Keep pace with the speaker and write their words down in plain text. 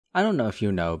I don't know if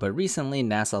you know, but recently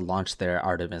NASA launched their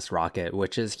Artemis rocket,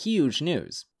 which is huge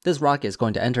news. This rocket is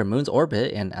going to enter Moon's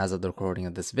orbit, and as of the recording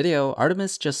of this video,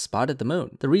 Artemis just spotted the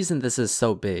Moon. The reason this is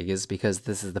so big is because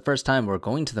this is the first time we're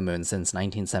going to the Moon since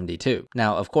 1972.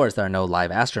 Now, of course, there are no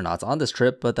live astronauts on this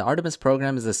trip, but the Artemis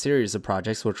program is a series of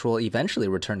projects which will eventually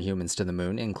return humans to the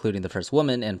Moon, including the first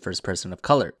woman and first person of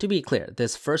color. To be clear,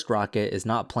 this first rocket is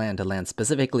not planned to land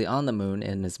specifically on the Moon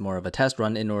and is more of a test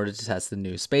run in order to test the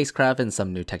new spacecraft and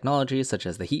some new technology such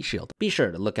as the heat shield. Be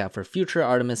sure to look out for future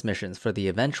Artemis missions for the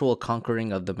eventual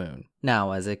conquering of the Moon.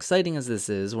 Now, as exciting as this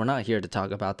is, we're not here to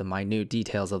talk about the minute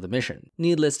details of the mission.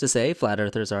 Needless to say, flat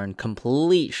earthers are in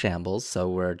complete shambles, so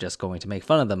we're just going to make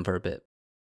fun of them for a bit.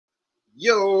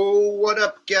 Yo, what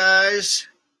up guys?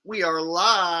 We are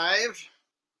live.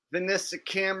 Vanessa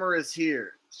Camera is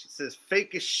here. She says,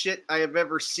 fakest shit I have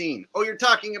ever seen. Oh, you're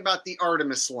talking about the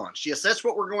Artemis launch. Yes, that's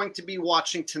what we're going to be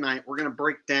watching tonight. We're going to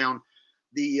break down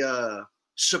the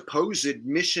supposed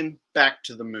mission back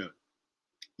to the moon.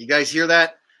 You guys hear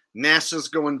that? NASA's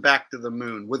going back to the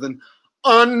moon with an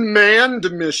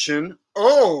unmanned mission.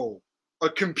 Oh, a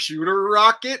computer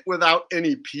rocket without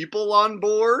any people on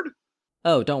board?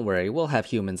 Oh, don't worry, we'll have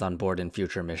humans on board in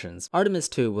future missions. Artemis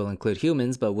 2 will include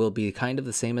humans, but will be kind of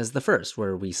the same as the first,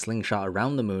 where we slingshot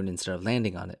around the moon instead of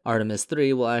landing on it. Artemis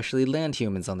 3 will actually land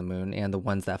humans on the moon, and the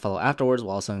ones that follow afterwards will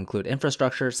also include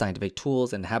infrastructure, scientific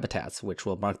tools, and habitats, which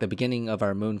will mark the beginning of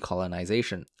our moon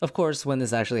colonization. Of course, when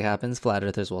this actually happens, flat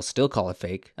earthers will still call it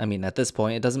fake. I mean, at this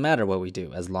point, it doesn't matter what we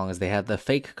do, as long as they have the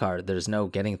fake card, there's no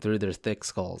getting through their thick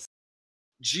skulls.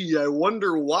 Gee, I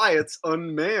wonder why it's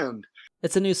unmanned.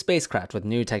 It's a new spacecraft with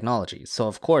new technology, so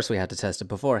of course we had to test it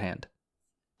beforehand.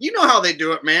 You know how they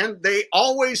do it, man. They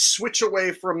always switch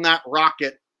away from that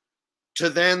rocket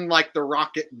to then like the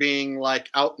rocket being like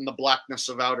out in the blackness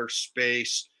of outer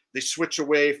space. They switch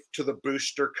away to the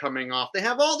booster coming off. They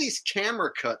have all these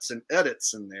camera cuts and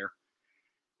edits in there.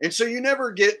 And so you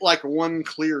never get like one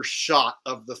clear shot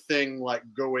of the thing like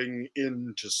going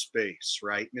into space,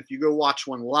 right? And if you go watch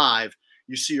one live,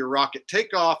 you see your rocket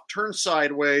take off, turn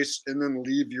sideways, and then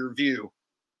leave your view.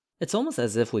 It's almost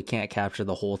as if we can't capture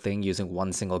the whole thing using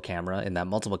one single camera, and that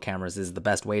multiple cameras is the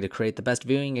best way to create the best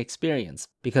viewing experience.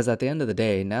 Because at the end of the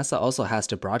day, NASA also has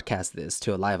to broadcast this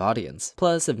to a live audience.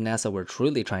 Plus, if NASA were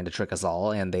truly trying to trick us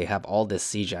all, and they have all this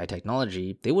CGI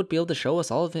technology, they would be able to show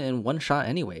us all of it in one shot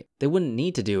anyway. They wouldn't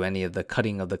need to do any of the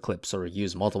cutting of the clips or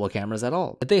use multiple cameras at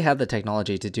all. If they have the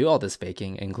technology to do all this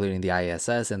faking, including the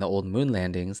ISS and the old moon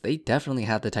landings, they definitely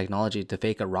have the technology to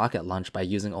fake a rocket launch by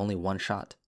using only one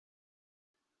shot.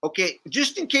 Okay,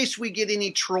 just in case we get any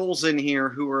trolls in here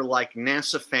who are like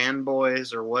NASA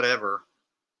fanboys or whatever,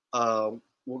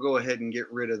 we'll go ahead and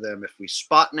get rid of them if we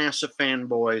spot NASA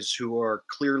fanboys who are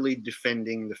clearly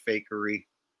defending the fakery.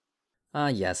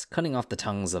 Yes, cutting off the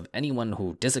tongues of anyone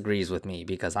who disagrees with me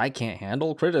because I can't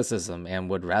handle criticism and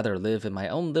would rather live in my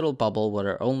own little bubble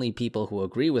where only people who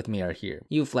agree with me are here.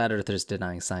 You flat earthers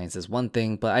denying science is one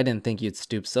thing, but I didn't think you'd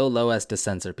stoop so low as to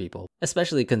censor people,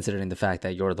 especially considering the fact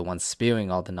that you're the one spewing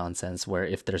all the nonsense, where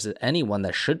if there's anyone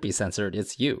that should be censored,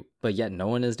 it's you, but yet no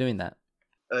one is doing that.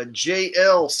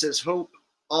 JL says, hope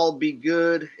all be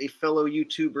good. A fellow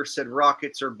YouTuber said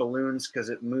rockets are balloons because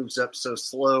it moves up so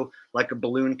slow, like a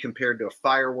balloon compared to a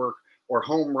firework or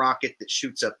home rocket that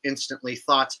shoots up instantly.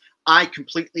 Thoughts? I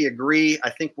completely agree.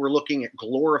 I think we're looking at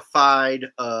glorified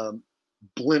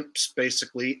blimps,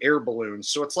 basically air balloons.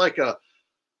 So it's like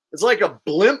a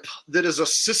blimp that is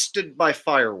assisted by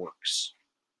fireworks.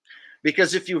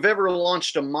 Because if you've ever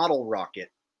launched a model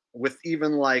rocket with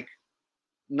even like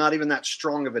not even that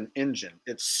strong of an engine,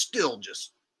 it still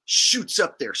just shoots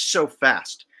up there so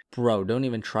fast. Bro, don't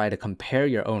even try to compare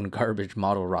your own garbage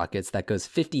model rockets that goes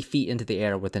 50 feet into the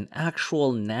air with an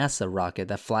actual NASA rocket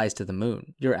that flies to the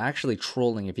moon. You're actually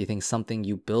trolling if you think something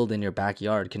you build in your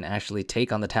backyard can actually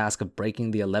take on the task of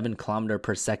breaking the 11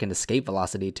 km/s escape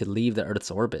velocity to leave the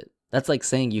Earth's orbit. That's like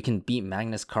saying you can beat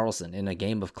Magnus Carlsen in a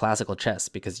game of classical chess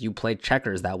because you played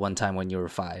checkers that one time when you were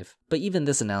 5. But even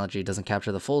this analogy doesn't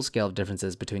capture the full scale of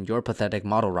differences between your pathetic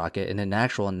model rocket and an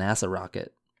actual NASA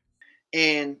rocket.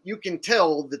 And you can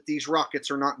tell that these rockets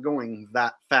are not going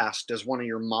that fast as one of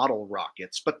your model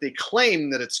rockets, but they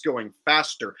claim that it's going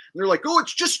faster. And they're like, oh,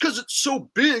 it's just because it's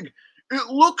so big, it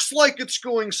looks like it's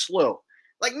going slow.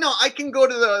 Like, no, I can go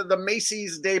to the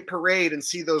Macy's Day Parade and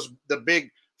see the big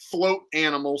float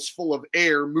animals full of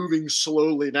air moving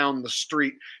slowly down the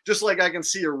street, just like I can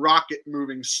see a rocket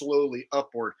moving slowly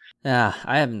upward.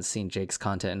 I haven't seen Jake's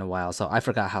content in a while, so I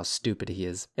forgot how stupid he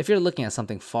is. If you're looking at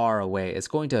something far away, it's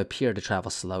going to appear to travel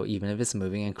slow even if it's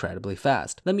moving incredibly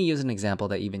fast. Let me use an example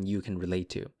that even you can relate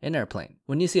to. An airplane.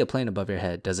 When you see a plane above your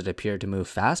head, does it appear to move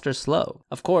fast or slow?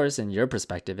 Of course, in your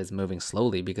perspective, it's moving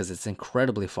slowly because it's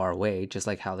incredibly far away, just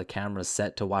like how the cameras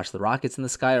set to watch the rockets in the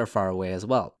sky are far away as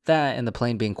well. That, and the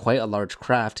plane being quite a large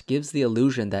craft, gives the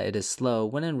illusion that it is slow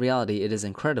when in reality it is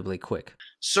incredibly quick.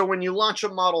 So when you launch a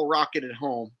model rocket at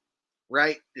home,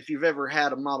 right? If you've ever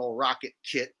had a model rocket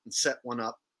kit and set one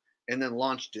up and then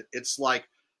launched it, it's like,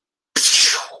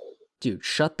 dude,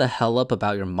 shut the hell up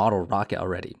about your model rocket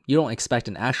already. You don't expect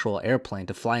an actual airplane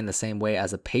to fly in the same way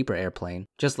as a paper airplane,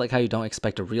 just like how you don't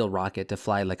expect a real rocket to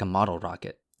fly like a model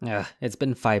rocket. It's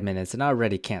been 5 minutes and I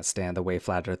already can't stand the way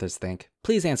flat earthers think.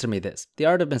 Please answer me this. The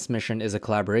Artemis mission is a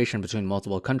collaboration between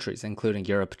multiple countries, including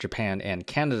Europe, Japan, and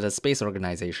Canada's space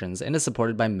organizations, and is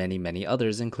supported by many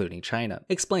others, including China.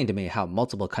 Explain to me how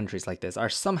multiple countries like this are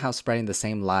somehow spreading the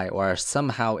same lie or are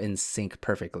somehow in sync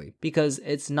perfectly, because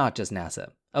it's not just NASA.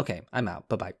 Okay, I'm out.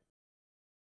 Bye-bye.